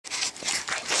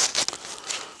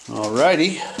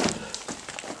Alrighty.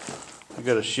 I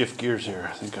gotta shift gears here.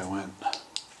 I think I went.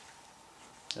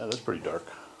 Yeah, that's pretty dark.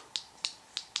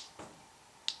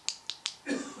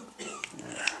 There.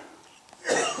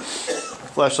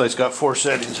 Flashlight's got 4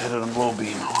 settings. I had it on low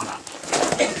beam. I want a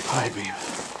high beam.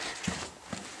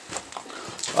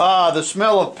 Ah, the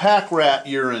smell of pack rat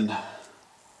urine.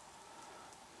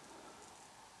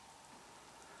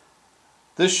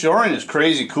 This shoring is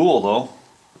crazy cool though.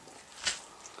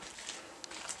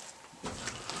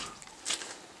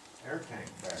 Air tank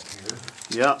back here.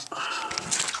 Yeah.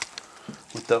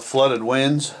 With the flooded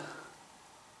winds.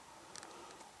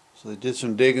 So they did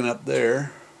some digging up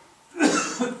there.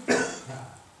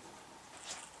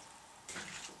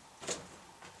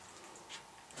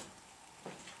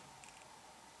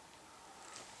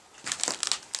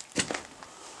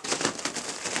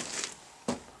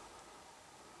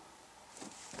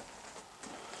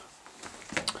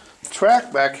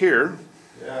 Track back here.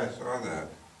 Yeah, I saw that.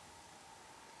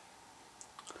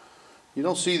 You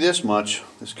don't see this much,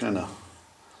 this kind of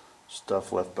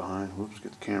stuff left behind. Whoops,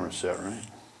 get the camera set right.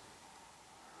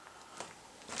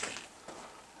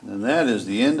 And then that is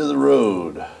the end of the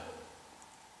road.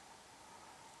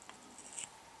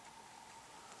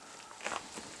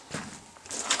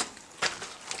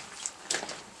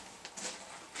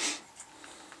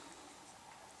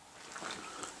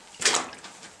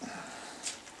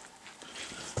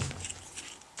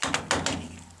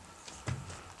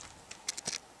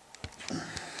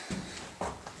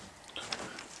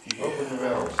 Open the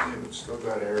valve, see if it's still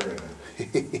got air in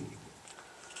it.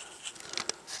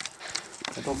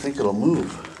 I don't think it'll move.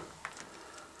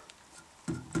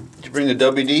 Did you bring the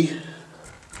WD?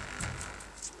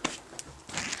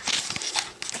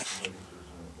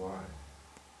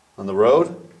 On the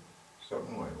road?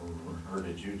 Something like, or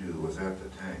did you do, was that the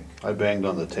tank? I banged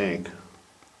on the tank.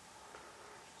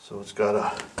 So it's got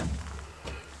a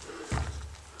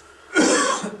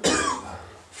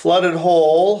flooded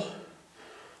hole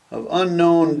of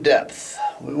unknown depth.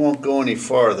 We won't go any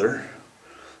farther.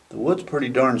 The wood's pretty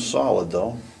darn solid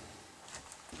though.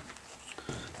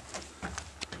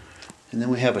 And then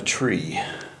we have a tree.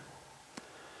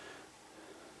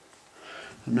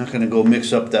 I'm not going to go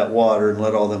mix up that water and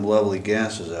let all them lovely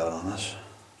gases out on us.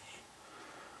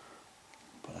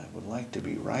 But I would like to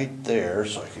be right there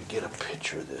so I could get a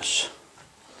picture of this.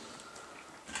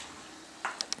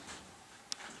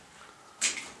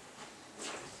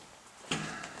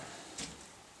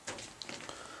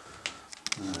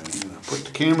 Alright, I'm going to put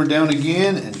the camera down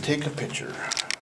again and take a picture.